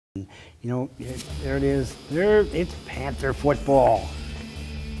You know, there it is. There, it's Panther football.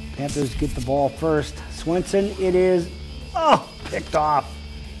 Panthers get the ball first. Swenson, it is, picked off.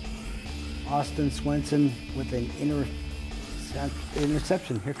 Austin Swenson with an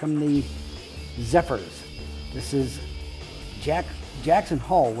interception. Here come the Zephyrs. This is Jackson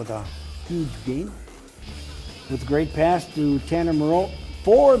Hall with a huge gain. With a great pass to Tanner Moreau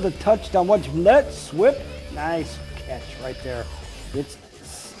for the touchdown. Watch from that swip. Nice catch right there.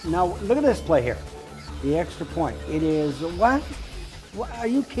 Now look at this play here. The extra point. It is what? Are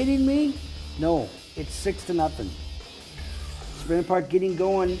you kidding me? No, it's 6-0. Spring Park getting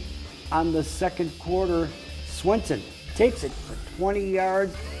going on the second quarter. Swenson takes it for 20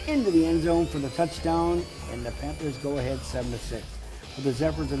 yards into the end zone for the touchdown, and the Panthers go ahead 7-6. For the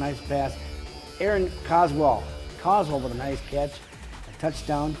Zephyrs, a nice pass. Aaron Coswell with a nice catch, a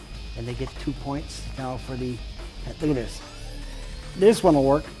touchdown, and they get 2 points now for the. Look at this. This one will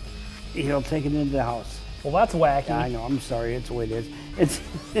work. He'll take it into the house. Well, that's wacky. I know. I'm sorry. It's the way it is.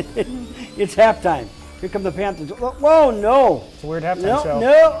 It's halftime. Here come the Panthers. Whoa, no. It's a weird halftime show.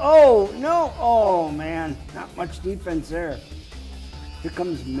 No. Oh, man. Not much defense there. Here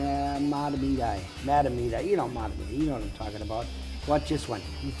comes Mahtomedi. You know Mahtomedi. You know what I'm talking about. Watch this one.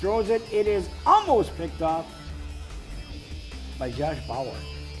 He throws it. It is almost picked off by Josh Bauer.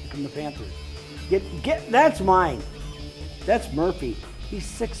 Here come the Panthers. That's mine. That's Murphy. He's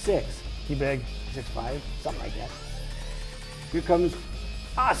 6'6". He big. 6'5", something like that. Here comes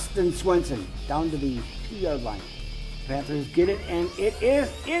Austin Swenson down to the 2-yard line. Panthers get it, and it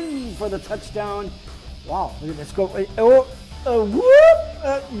is in for the touchdown. Wow, look at this go. Where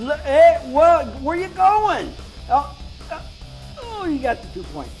you going? You got the 2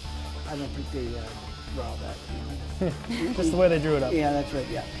 points. I don't think they draw that. Just the way they drew it up. Yeah, that's right,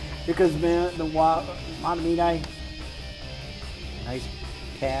 yeah. Because, man, the Mahtomedi, nice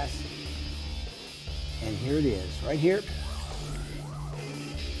pass. And here it is, right here.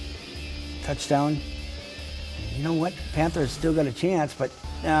 Touchdown. You know what? Panthers still got a chance, but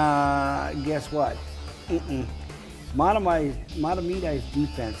guess what? Mahtomedi's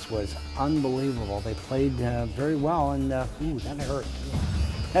defense was unbelievable. They played very well, and that hurt.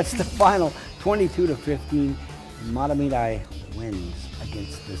 That's the final, 22-15. Mahtomedi wins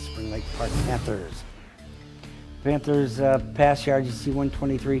against the Spring Lake Park Panthers. Panthers pass yards, you see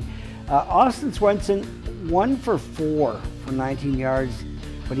 123. Austin Swenson, 1 for 4 for 19 yards,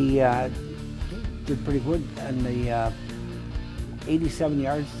 but he did pretty good on the 87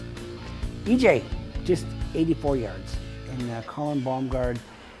 yards. EJ, just 84 yards. And Colin Baumgard,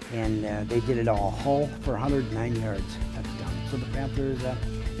 and they did it all. Hull for 109 yards, touchdown. So the Panthers,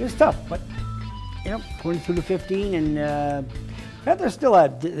 it was tough, but 22-15, and Panthers still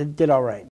did all right.